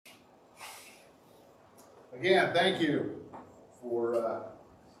Again, thank you for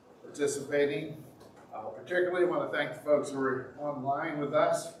participating. Particularly want to thank the folks who are online with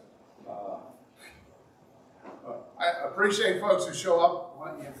us. I appreciate folks who show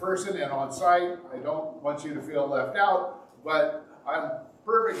up in person and on site. I don't want you to feel left out, but I'm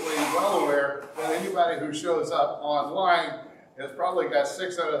perfectly well aware that anybody who shows up online has probably got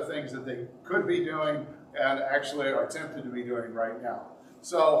 6 other things that they could be doing and actually are tempted to be doing right now.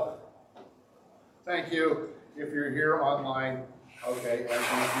 So, thank you if you're here online, okay, and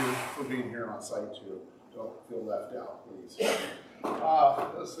thank you for being here on site too. Don't feel left out, please.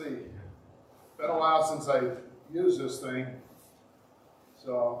 Let's see. Been a while since I used this thing,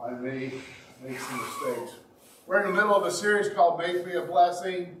 so I may make some mistakes. We're in the middle of a series called Make Me a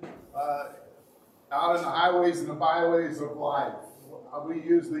Blessing, out in the highways and the byways of life. We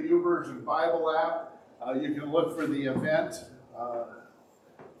use the YouVersion Bible app. You can look for the event at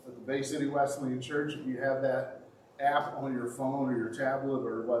the Bay City Wesleyan Church if you have that app on your phone or your tablet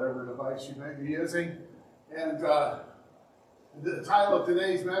or whatever device you may be using. And the title of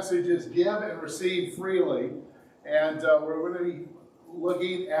today's message is Give and Receive Freely. And we're going to be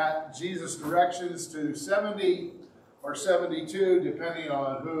looking at Jesus' directions to 70 or 72, depending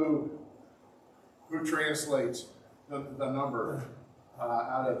on who translates the number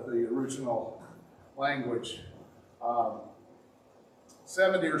out of the original language.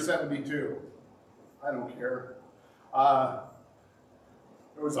 70 or 72, I don't care.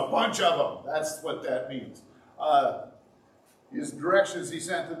 There was a bunch of them. That's what that means. His directions he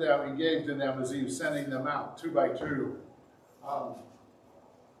sent to them, he gave to them as he was sending them out, 2 by 2.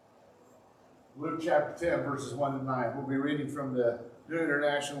 Luke chapter 10, verses 1 to 9. We'll be reading from the New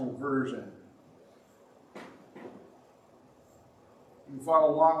International Version. You can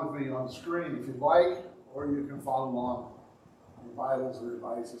follow along with me on the screen if you'd like, or you can follow along in your Bibles or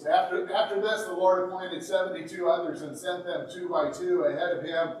devices. After this, the Lord appointed 72 others and sent them 2 by 2 ahead of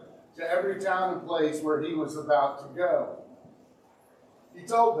him to every town and place where he was about to go. He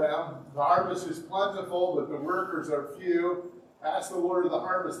told them, the harvest is plentiful, but the workers are few. Ask the Lord of the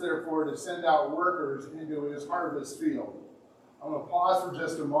harvest, therefore, to send out workers into his harvest field. I'm going to pause for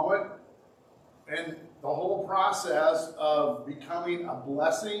just a moment. And the whole process of becoming a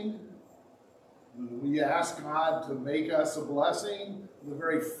blessing, we ask God to make us a blessing. The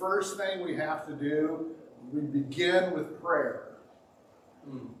very first thing we have to do, we begin with prayer.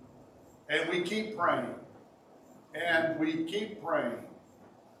 And we keep praying. And we keep praying.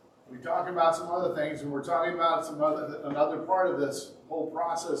 We talk about some other things, and we're talking about another part of this whole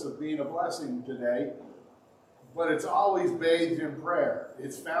process of being a blessing today. But it's always bathed in prayer.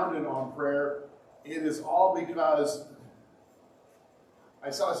 It's founded on prayer. It is all because I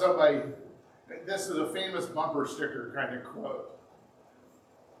saw somebody, this is a famous bumper sticker kind of quote.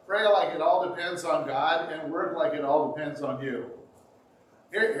 Pray like it all depends on God, and work like it all depends on you.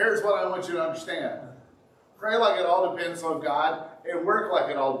 Here's what I want you to understand. Pray like it all depends on God, and work like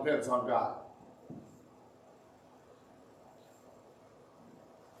it all depends on God.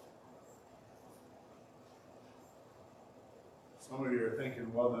 Some of you are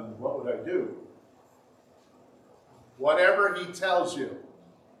thinking, well then, what would I do? Whatever he tells you.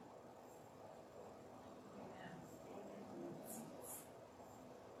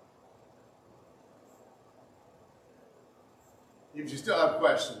 If you still have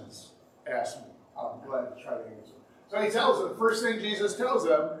questions, ask me. I'm glad to try to answer. So he tells them, the first thing Jesus tells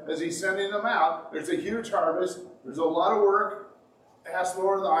them as he's sending them out, there's a huge harvest, there's a lot of work. Ask the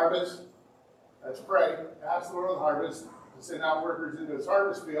Lord of the harvest. Let's pray. Ask the Lord of the harvest to send out workers into his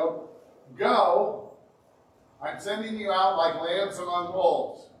harvest field. Go. I'm sending you out like lambs among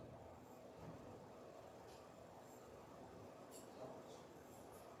wolves.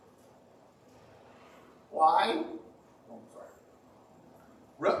 Why? Oh,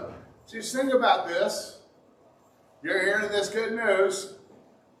 sorry. Just think about this. You're hearing this good news.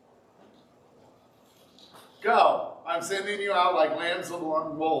 Go. I'm sending you out like lambs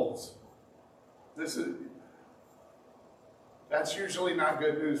among wolves. That's usually not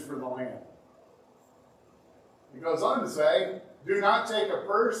good news for the lamb. He goes on to say, do not take a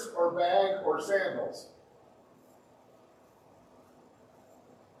purse or bag or sandals.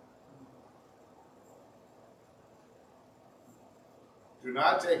 Do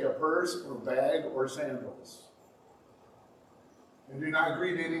not take a purse or bag or sandals. And do not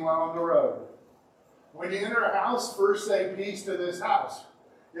greet anyone on the road. When you enter a house, first say peace to this house.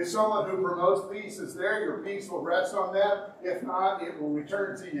 If someone who promotes peace is there, your peace will rest on them. If not, it will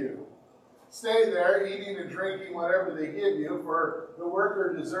return to you. Stay there, eating and drinking whatever they give you, for the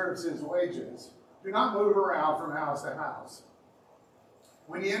worker deserves his wages. Do not move around from house to house.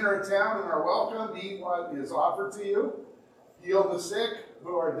 When you enter a town and are welcomed, eat what is offered to you. Heal the sick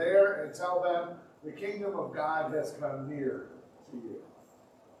who are there and tell them the kingdom of God has come near to you.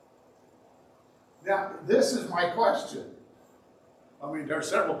 Now, this is my question. I mean, there are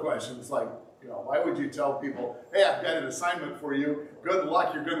several questions like, why would you tell people, hey, I've got an assignment for you. Good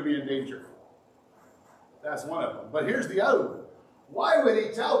luck, you're going to be in danger. That's one of them. But here's the other one. Why would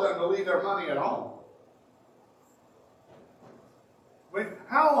he tell them to leave their money at home?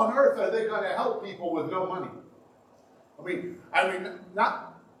 How on earth are they going to help people with no money? I mean,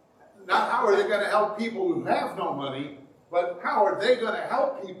 not how are they going to help people who have no money, but how are they going to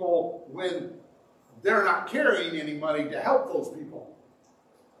help people when they're not carrying any money to help those people?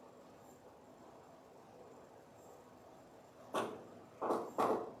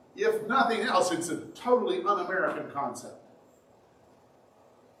 If nothing else, it's a totally un-American concept.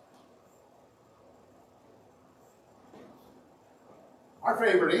 Our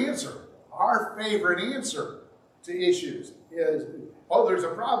favorite answer to issues is, oh, there's a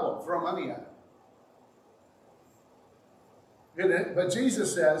problem, throw money at it. But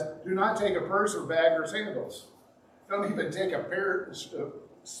Jesus says, do not take a purse or bag or sandals. Don't even take a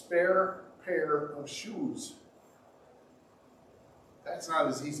spare pair of shoes. That's not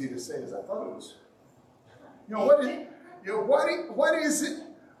as easy to say as I thought it was. What is it?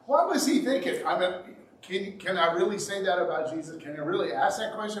 What was he thinking? I mean, can I really say that about Jesus? Can I really ask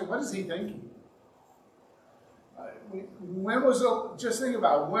that question? What is he thinking? Just think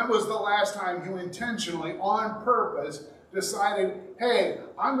about it. When was the last time you intentionally, on purpose, decided, hey,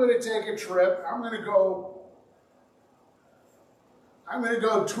 I'm going to take a trip. I'm going to go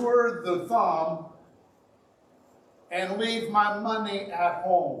tour the Thumb and leave my money at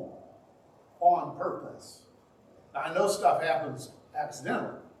home on purpose. Now, I know stuff happens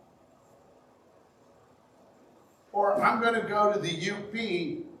accidentally. Or I'm going to go to the UP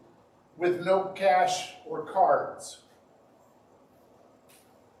with no cash or cards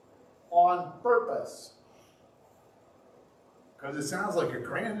on purpose. Because it sounds like a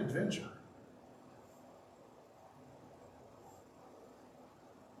grand adventure.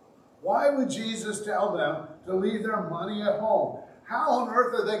 Why would Jesus tell them to leave their money at home? How on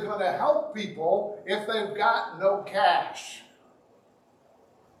earth are they going to help people if they've got no cash?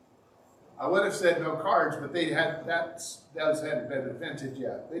 I would have said no cards, but those hadn't been invented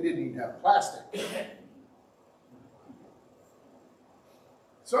yet. They didn't even have plastic.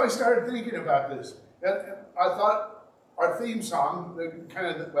 So I started thinking about this. And I thought our theme song, it's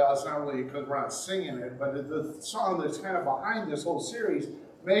not really because we're not singing it, but the song that's kind of behind this whole series,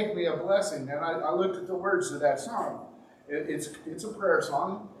 Make Me a Blessing. And I looked at the words of that song. It's a prayer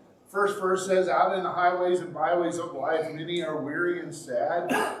song. First verse says, out in the highways and byways of life, many are weary and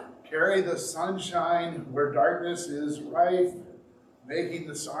sad. Carry the sunshine where darkness is rife, making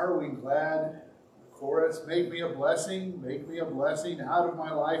the sorrowing glad. The chorus, make me a blessing out of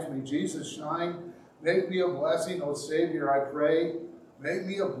my life. May Jesus shine. Make me a blessing, oh Savior, I pray. Make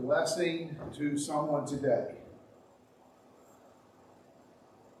me a blessing to someone today.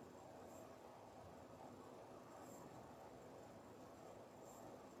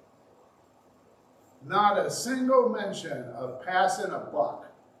 Not a single mention of passing a buck.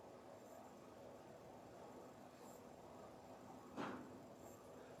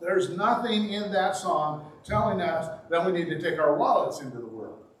 There's nothing in that song telling us that we need to take our wallets into the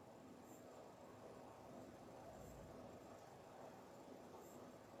world.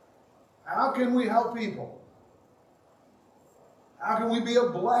 How can we help people? How can we be a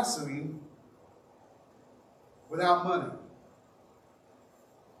blessing without money?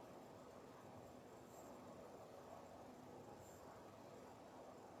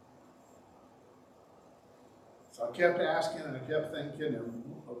 So I kept asking and I kept thinking, and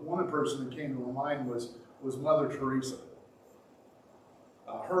one person that came to my mind was Mother Teresa.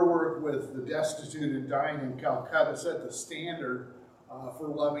 Her work with the destitute and dying in Calcutta set the standard for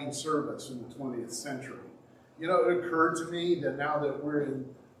loving service in the 20th century. It occurred to me that now that we're in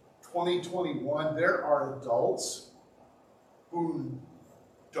 2021, there are adults who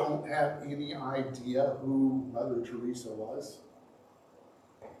don't have any idea who Mother Teresa was.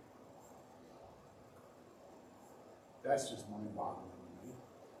 That's just mind-boggling to me.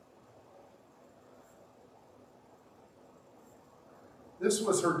 This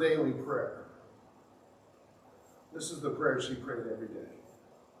was her daily prayer. This is the prayer she prayed every day.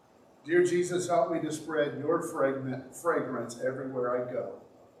 Dear Jesus, help me to spread your fragrance everywhere I go.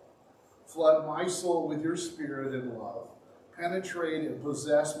 Flood my soul with your spirit and love. Penetrate and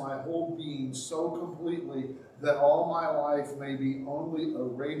possess my whole being so completely that all my life may be only a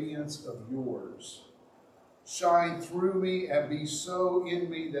radiance of yours. shine through me and be so in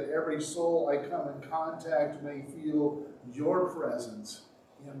me that every soul I come in contact may feel your presence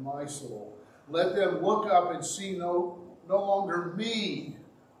in my soul. Let them look up and see no longer me,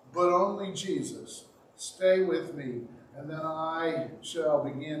 but only Jesus. Stay with me, and then I shall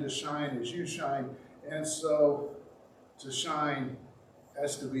begin to shine as you shine, and so to shine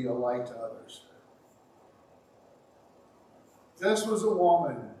as to be a light to others. This was a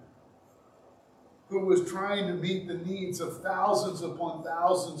woman who was trying to meet the needs of thousands upon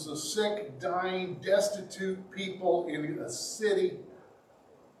thousands of sick, dying, destitute people in a city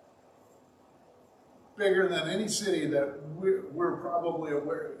bigger than any city that we're probably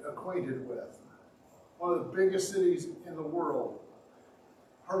acquainted with. One of the biggest cities in the world.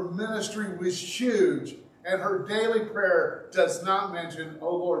 Her ministry was huge, and her daily prayer does not mention,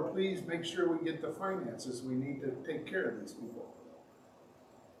 oh Lord, please make sure we get the finances we need to take care of these people.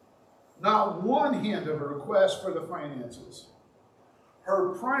 Not one hint of a request for the finances.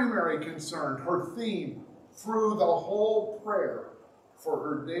 Her primary concern, her theme through the whole prayer for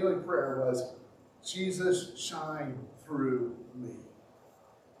her daily prayer was, Jesus, shine through me.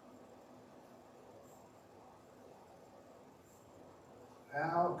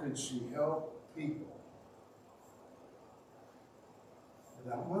 How could she help people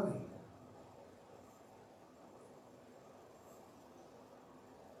without money?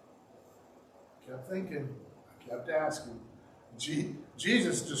 I kept thinking, I kept asking.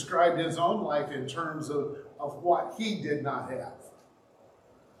 Jesus described his own life in terms of what he did not have.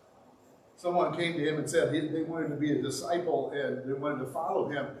 Someone came to him and said they wanted to be a disciple and they wanted to follow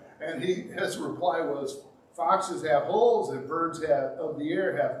him. And his reply was, foxes have holes and birds of the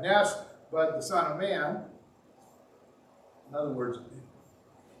air have nests, but the Son of Man, in other words,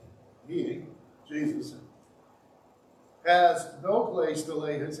 he, Jesus, has no place to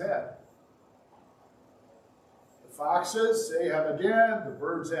lay his head. The foxes, they have a den, the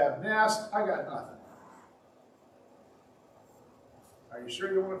birds have nests, I got nothing. Are you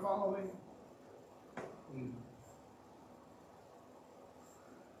sure you want to follow me?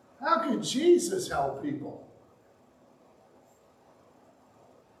 How could Jesus help people?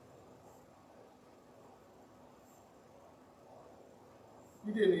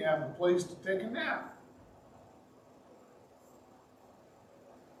 He didn't even have a place to take a nap.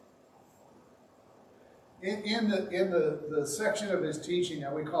 In the section of his teaching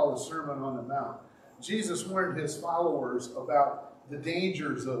that we call the Sermon on the Mount, Jesus warned his followers about the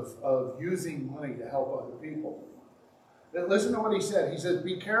dangers of using money to help other people. Listen to what he said. He said,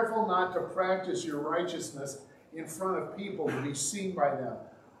 be careful not to practice your righteousness in front of people to be seen by them.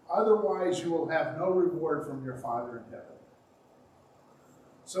 Otherwise, you will have no reward from your Father in heaven.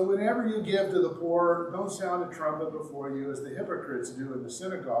 So whenever you give to the poor, don't sound a trumpet before you as the hypocrites do in the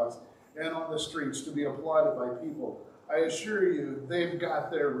synagogues and on the streets to be applauded by people. I assure you, they've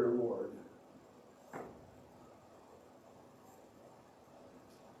got their reward.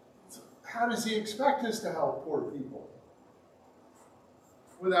 So how does he expect us to help poor people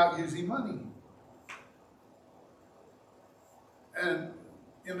without using money? And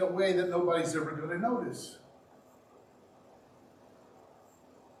in a way that nobody's ever going to notice.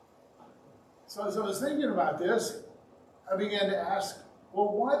 So as I was thinking about this, I began to ask,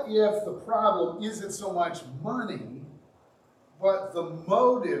 well, what if the problem isn't so much money, but the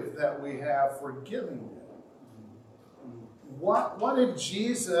motive that we have for giving it? What if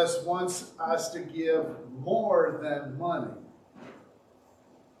Jesus wants us to give more than money?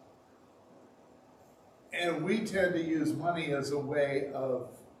 And we tend to use money as a way of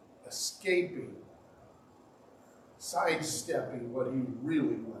escaping, sidestepping what he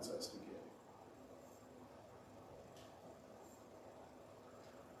really wants us to give.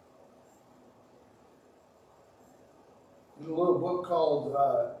 In a little book called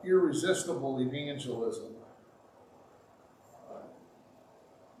Irresistible Evangelism,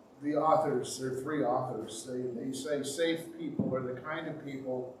 the authors, there are three authors, they say safe people are the kind of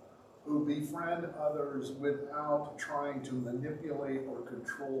people who befriend others without trying to manipulate or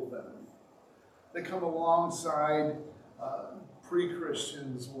control them. They come alongside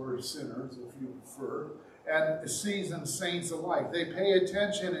pre-Christians or sinners, if you prefer, and seasoned saints alike. They pay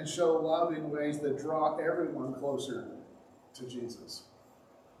attention and show love in ways that draw everyone closer to Jesus.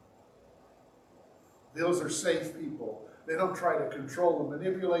 Those are safe people. They don't try to control and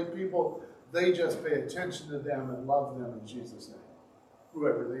manipulate people. They just pay attention to them and love them in Jesus' name.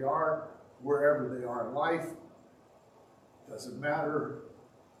 Whoever they are, wherever they are in life, doesn't matter.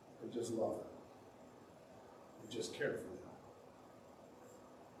 They just love them. They just care for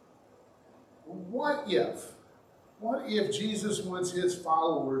them. What if Jesus wants his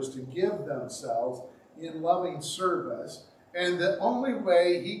followers to give themselves in loving service. And the only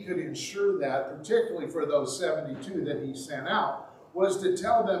way he could ensure that, particularly for those 72 that he sent out, was to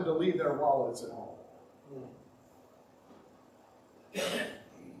tell them to leave their wallets at home.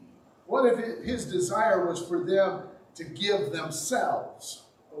 What if his desire was for them to give themselves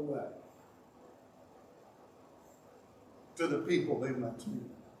away to the people they went to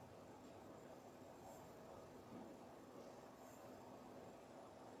meet?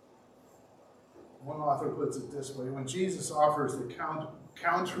 One author puts it this way: when Jesus offers the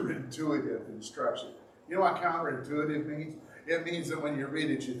counterintuitive instruction, you know what counterintuitive means? It means that when you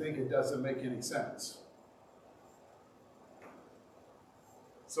read it, you think it doesn't make any sense.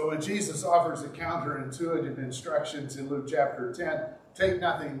 So when Jesus offers the counterintuitive instructions in Luke chapter 10, take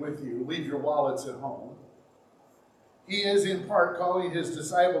nothing with you, leave your wallets at home, he is in part calling his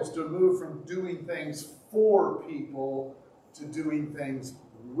disciples to move from doing things for people to doing things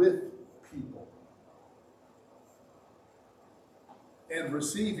with people and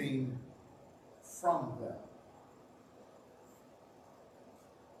receiving from them.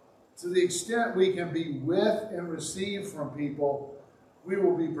 To the extent we can be with and receive from people, we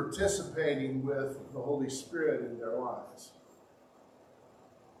will be participating with the Holy Spirit in their lives.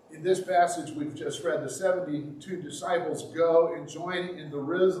 In this passage we've just read, the 72 disciples go and join in the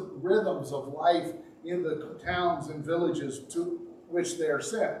rhythms of life in the towns and villages to which they are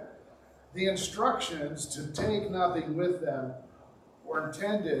sent. The instructions to take nothing with them were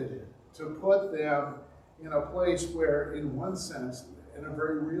intended to put them in a place where, in one sense, in a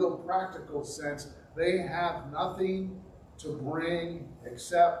very real practical sense, they have nothing to bring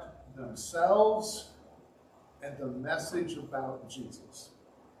except themselves and the message about Jesus.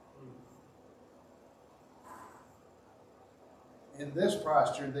 In this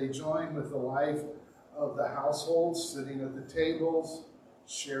posture, they join with the life of the households, sitting at the tables,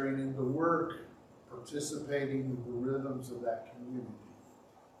 sharing in the work, participating in the rhythms of that community.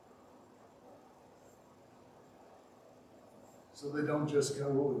 So they don't just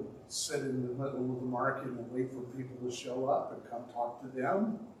go and sit in the middle of the market and wait for people to show up and come talk to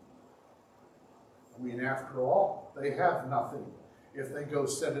them. I mean, after all, they have nothing. If they go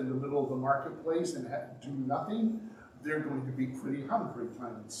sit in the middle of the marketplace and do nothing, they're going to be pretty hungry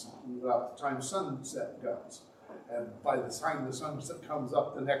about the time sunset comes. And by the time the sunset comes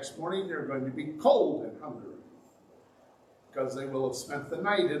up the next morning, they're going to be cold and hungry, because they will have spent the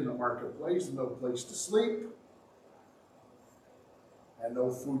night in the marketplace, no place to sleep, and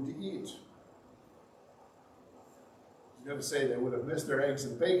no food to eat. I was going to say they would have missed their eggs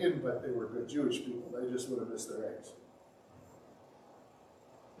and bacon, but they were good Jewish people. They just would have missed their eggs.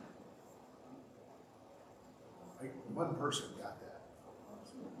 Like, one person got that.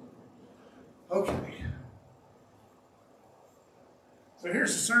 Okay. So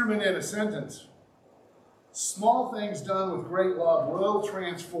here's a sermon in a sentence. Small things done with great love will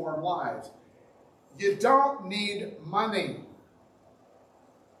transform lives. You don't need money.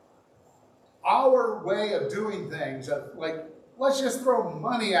 Our way of doing things, like, let's just throw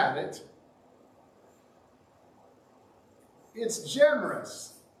money at it, it's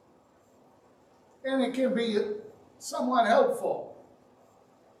generous. And it can be somewhat helpful.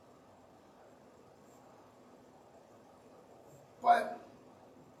 But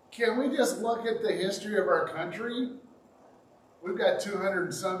can we just look at the history of our country? We've got 200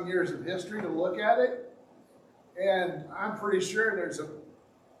 and some years of history to look at it. And I'm pretty sure there's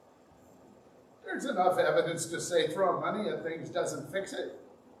enough evidence to say throwing money at things doesn't fix it.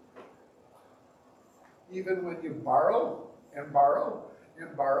 Even when you borrow and borrow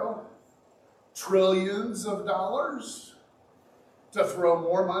and borrow trillions of dollars to throw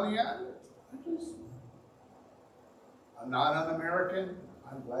more money at it. I'm not an American.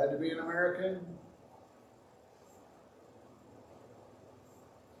 I'm glad to be an American.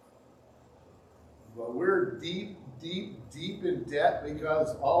 But we're deep in debt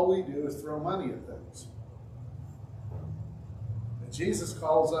because all we do is throw money at things. And Jesus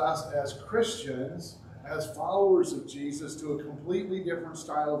calls us as Christians, as followers of Jesus, to a completely different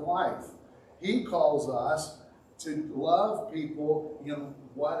style of life. He calls us to love people in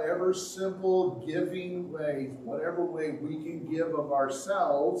whatever simple giving way, whatever way we can give of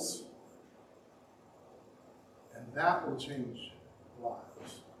ourselves, and that will change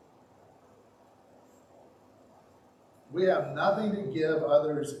lives. We have nothing to give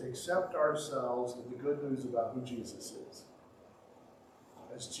others except ourselves and the good news about who Jesus is.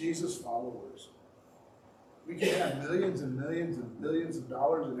 As Jesus followers, we can have millions and millions and billions of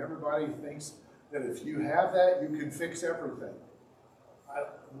dollars, and everybody thinks that if you have that, you can fix everything.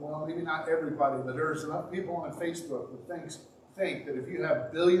 Well, maybe not everybody, but there's enough people on Facebook that think that if you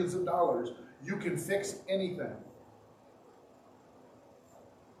have billions of dollars, you can fix anything.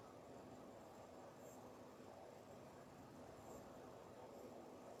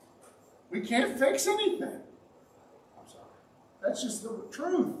 We can't fix anything. I'm sorry. That's just the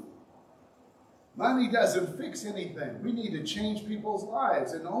truth. Money doesn't fix anything. We need to change people's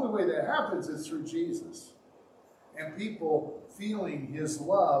lives. And the only way that happens is through Jesus. And people feeling his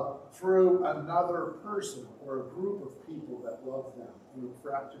love through another person or a group of people that love them in a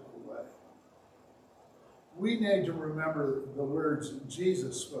practical way. We need to remember the words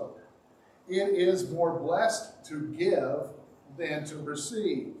Jesus spoke. It is more blessed to give than to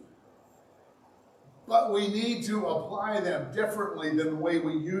receive. But we need to apply them differently than the way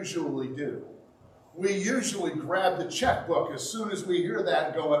we usually do. We usually grab the checkbook as soon as we hear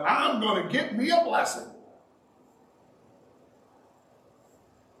that going, I'm going to get me a blessing.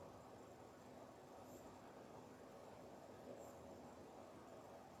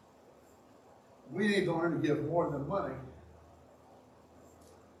 We need to learn to give more than money.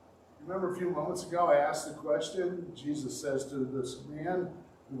 Remember a few moments ago I asked the question, Jesus says to this man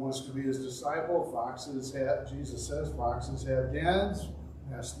who wants to be his disciple, Jesus says, foxes have dens,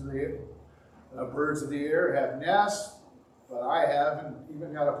 birds of the air have nests, but I haven't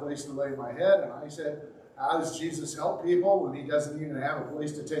even got a place to lay my head. And I said, how does Jesus help people when he doesn't even have a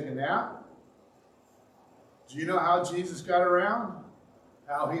place to take a nap? Do you know how Jesus got around?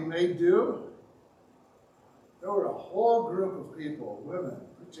 How he made do? There were a whole group of people, women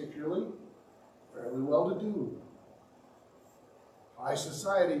particularly, fairly well-to-do, high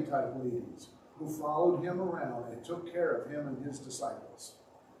society type ladies, who followed him around and took care of him and his disciples.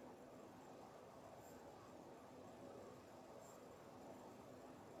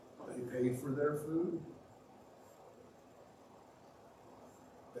 They paid for their food.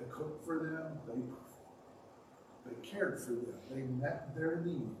 They cooked for them. They cared for them. They met their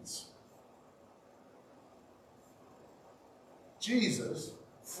needs. Jesus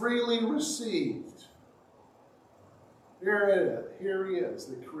freely received. Here he is,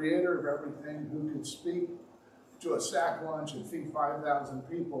 the creator of everything, who could speak to a sack lunch and feed 5,000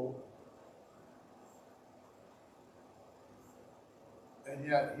 people. And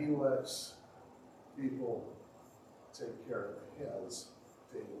yet he lets people take care of his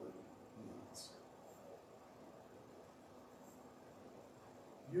daily needs.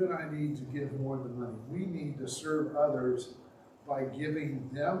 You and I need to give more than money. We need to serve others by giving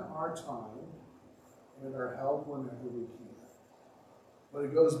them our time and our help whenever we can. But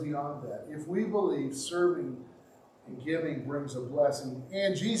it goes beyond that. If we believe serving and giving brings a blessing,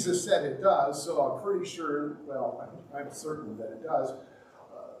 and Jesus said it does, so I'm pretty sure, well, I'm certain that it does,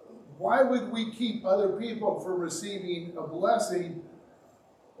 why would we keep other people from receiving a blessing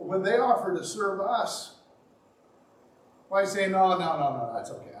when they offer to serve us? Why say, no, that's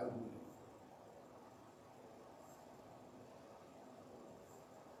okay, I don't need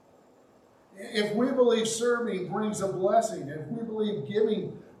it. If we believe serving brings a blessing, if we believe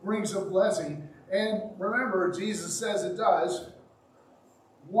giving brings a blessing, and remember, Jesus says it does,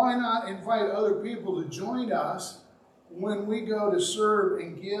 why not invite other people to join us when we go to serve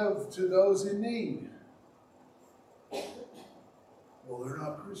and give to those in need? Well, they're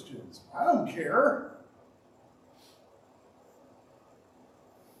not Christians. I don't care.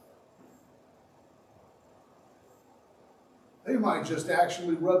 They might just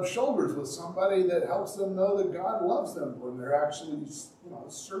actually rub shoulders with somebody that helps them know that God loves them when they're actually,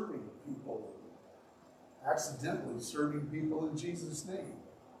 serving people, accidentally serving people in Jesus' name.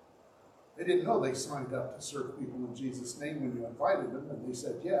 They didn't know they signed up to serve people in Jesus' name when you invited them, and they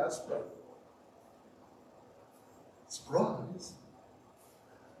said yes, but surprise.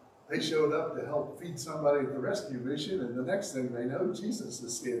 They showed up to help feed somebody at the rescue mission, and the next thing they know, Jesus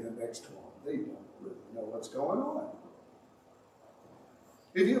is standing next to them. They don't really know what's going on.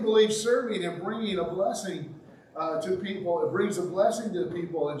 If you believe serving and bringing a blessing to people, it brings a blessing to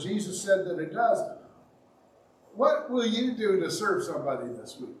people, and Jesus said that it does, what will you do to serve somebody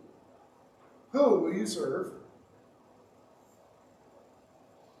this week? Who will you serve?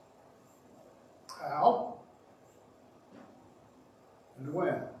 How? And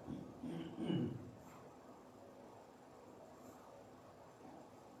when?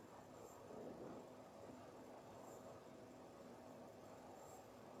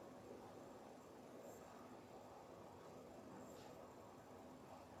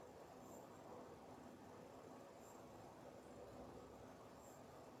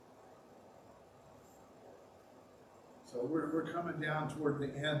 So we're coming down toward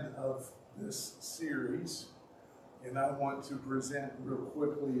the end of this series, and I want to present real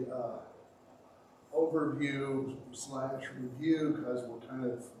quickly overview / review, because we're kind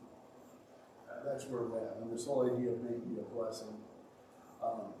of that's where we're at. And this whole idea of making a blessing,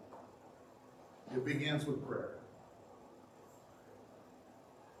 it begins with prayer.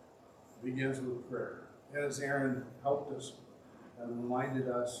 It begins with prayer. As Aaron helped us and reminded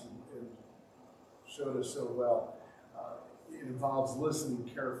us and showed us so well, it involves listening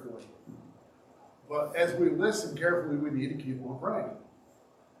carefully. But as we listen carefully, we need to keep on praying.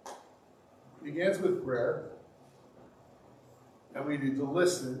 It begins with prayer, and we need to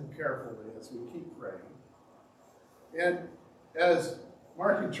listen carefully as we keep praying. And as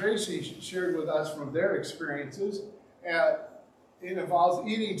Mark and Tracy shared with us from their experiences, it involves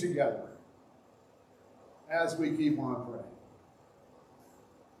eating together as we keep on praying.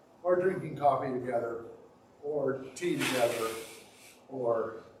 Or drinking coffee together, or tea together,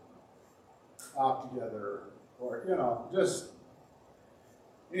 or pop together, or, just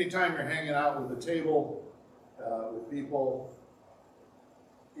anytime you're hanging out with a table, with people,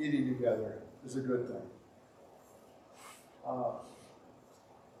 eating together is a good thing.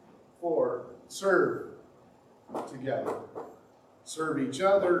 4, serve together. Serve each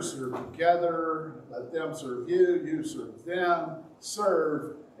other, serve together, let them serve you, you serve them,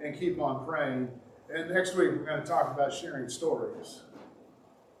 serve, and keep on praying. And next week we're going to talk about sharing stories,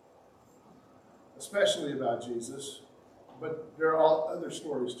 especially about Jesus, but there are all other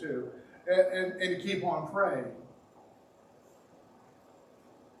stories too. And to keep on praying.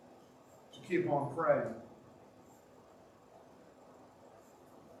 To keep on praying.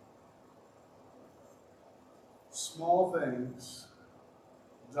 Small things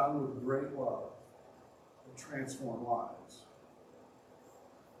done with great love will transform lives.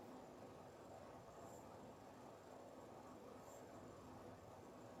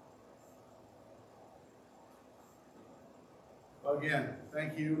 Again,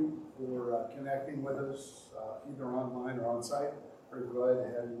 thank you for connecting with us, either online or on site. We're glad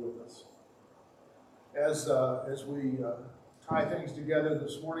to have you with us. As we tie things together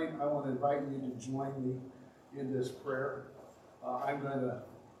this morning, I want to invite you to join me in this prayer. I'm going to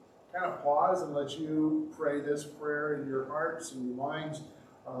kind of pause and let you pray this prayer in your hearts and your minds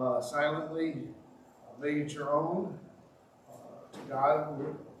silently. Make it your own. To God,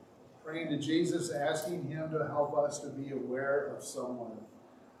 we're praying to Jesus, asking Him to help us to be aware of someone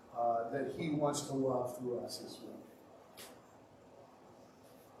that He wants to love through us this week.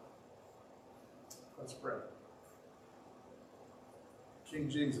 Let's pray. King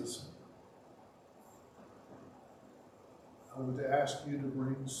Jesus, I want to ask you to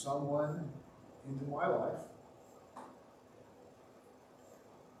bring someone into my life,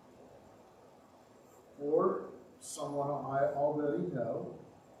 or someone I already know,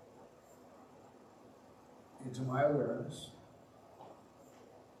 into my awareness.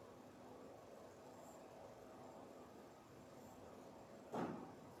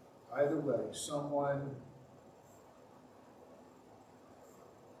 Either way, someone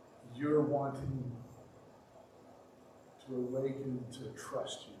you're wanting to awaken to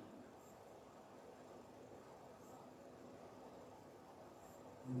trust you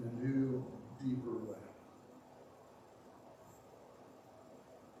in a new, deeper way.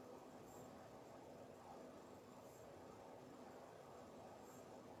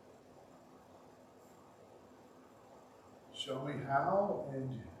 Show me how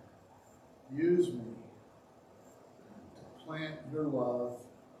and use me to plant your love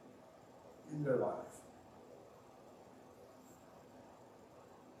in their life.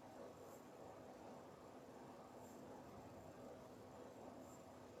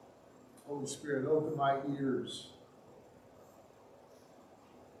 Holy Spirit, open my ears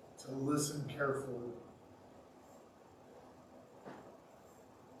to listen carefully,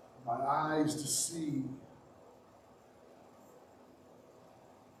 my eyes to see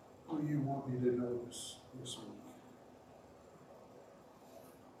who you want me to notice this week.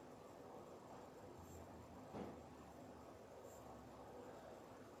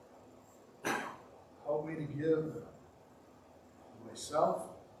 Help me to give myself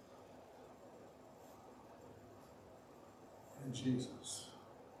and Jesus.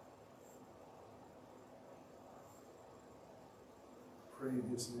 Pray in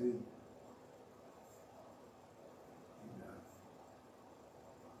His name. Amen.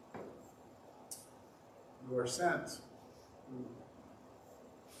 You are sent.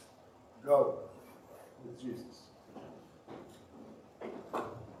 Go with Jesus.